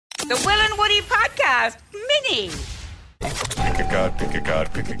The Will and Woody Podcast Mini. Pick a card, pick a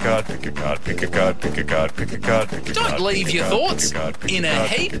card, pick a card, pick a card, pick a card, pick a card, pick a card, pick a card. Don't leave your thoughts in a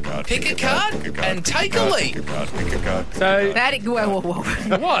heap. Pick a card and take a leap. So Whoa.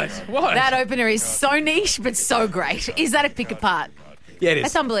 what? That opener is so niche but so great. Is that a pick apart? Yeah, it is.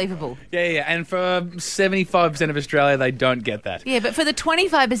 That's unbelievable. Yeah. And for 75% of Australia, they don't get that. Yeah, but for the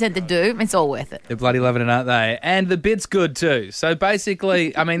 25% that do, it's all worth it. They're bloody loving it, aren't they? And the bit's good too. So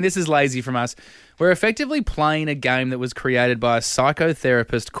basically, I mean, this is lazy from us. We're effectively playing a game that was created by a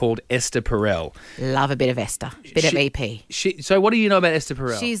psychotherapist called Esther Perel. Love a bit of Esther, bit of EP. So what do you know about Esther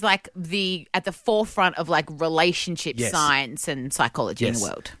Perel? She's like at the forefront of like relationship science and psychology in the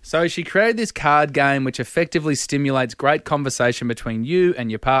world. So she created this card game which effectively stimulates great conversation between you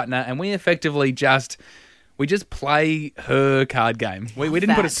and your partner, and we just play her card game. We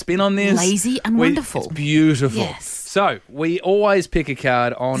didn't put a spin on this. Lazy and wonderful. It's beautiful. Yes. So we always pick a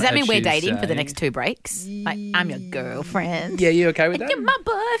card on. Does that mean we're Tuesday. dating for the next 2 breaks? Like, I'm your girlfriend. Yeah, you okay with that? You're my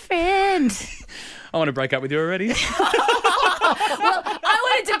boyfriend. I want to break up with you already. Well,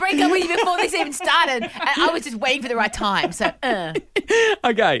 I wanted to break up with you before this even started, and I was just waiting for the right time. So,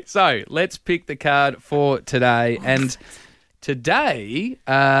 Okay, so let's pick the card for today. And today,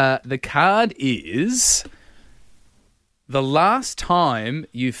 the card is the last time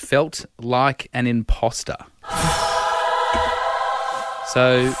you felt like an imposter.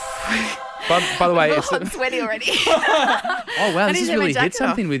 So, by the way, I'm sweaty already. oh wow, this has really hit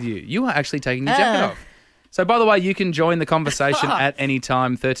something with you. You are actually taking your jacket off. So, by the way, you can join the conversation at any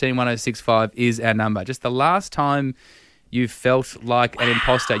time. 131065 is our number. Just the last time you felt like an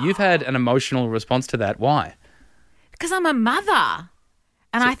imposter. You've had an emotional response to that. Why? Because I'm a mother,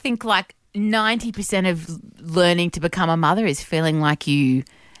 and I think like 90% of learning to become a mother is feeling like you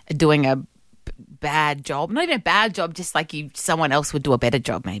are doing a bad job. Not even a bad job, just like someone else would do a better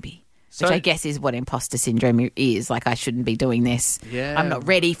job maybe. So, which I guess is what imposter syndrome is. Like, I shouldn't be doing this. Yeah. I'm not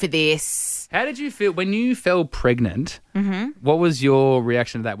ready for this. How did you feel when you fell pregnant? Mm-hmm. What was your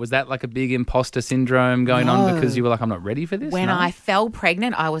reaction to that? Was that like a big imposter syndrome going on because you were like, I'm not ready for this? When I fell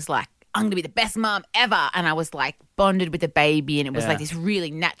pregnant, I was like, I'm going to be the best mom ever. And I was like bonded with the baby, and it was like this really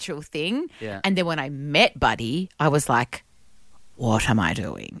natural thing. Yeah. And then when I met Buddy, I was like, what am I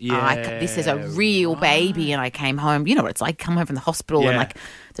doing? This is a real baby. And I came home. You know what it's like, come home from the hospital and like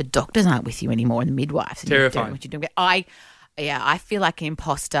the doctors aren't with you anymore and the midwives. And terrifying. You're doing what you're doing. I feel like an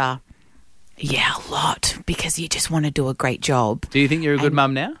imposter. Yeah, a lot, because you just want to do a great job. Do you think you're a good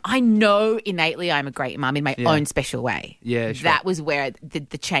mum now? I know innately I'm a great mum in my own special way. Yeah, sure. That was where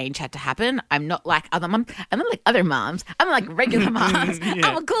the change had to happen. I'm not like other mums. I'm not like other mums. I'm like regular mums.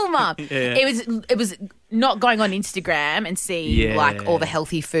 I'm a cool mum. Yeah. It was not going on Instagram and seeing like all the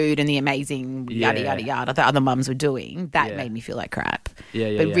healthy food and the amazing yada, yada, yada that other mums were doing. That made me feel like crap.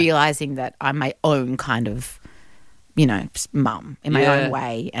 But realising that I'm my own kind of, mum in my own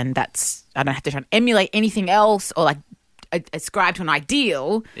way, and I don't have to try and emulate anything else or like ascribe to an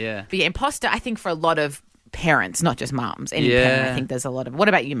ideal. Yeah. But imposter, I think for a lot of parents, not just mums, any parent, I think there's a lot of. What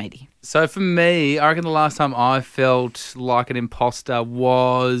about you, matey? So for me, I reckon the last time I felt like an imposter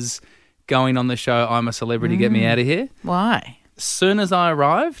was going on the show I'm a Celebrity, Get Me Out of Here. Why? As soon as I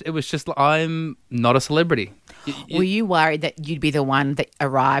arrived, it was just like, I'm not a celebrity. Were you worried that you'd be the one that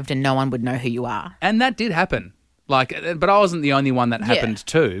arrived and no one would know who you are? And that did happen. But I wasn't the only one that happened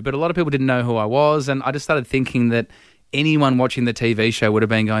to. But a lot of people didn't know who I was, and I just started thinking that anyone watching the TV show would have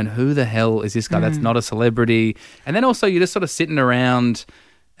been going, who the hell is this guy? That's not a celebrity. And then also you're just sort of sitting around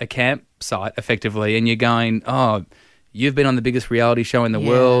a campsite effectively, and you're going, oh, you've been on the biggest reality show in the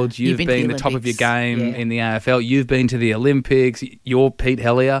world. You've been the top of your game in the AFL. You've been to the Olympics. You're Pete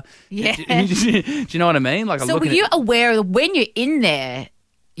Hellier. Yeah. Do you know what I mean? So were you aware that when you're in there,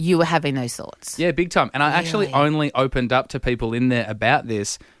 you were having those thoughts? Yeah, big time. And I actually only opened up to people in there about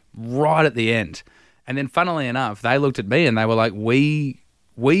this right at the end. And then funnily enough, they looked at me and they were like, we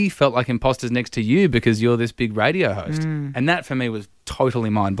felt like imposters next to you because you're this big radio host. And that for me was totally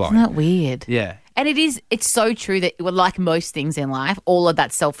mind-blowing. Isn't that weird? Yeah. And it's so true that, like most things in life, all of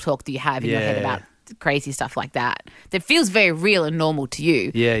that self-talk that you have in your head about crazy stuff like that feels very real and normal to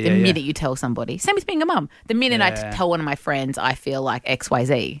you the minute you tell somebody. Same with being a mum. The minute I tell one of my friends I feel like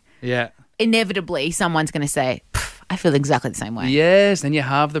XYZ, inevitably someone's going to say, I feel exactly the same way. Yes, and you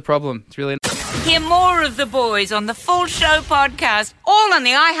have the problem. It's really... Hear more of the boys on the Full Show podcast, all on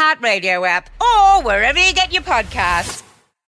the iHeartRadio app or wherever you get your podcasts.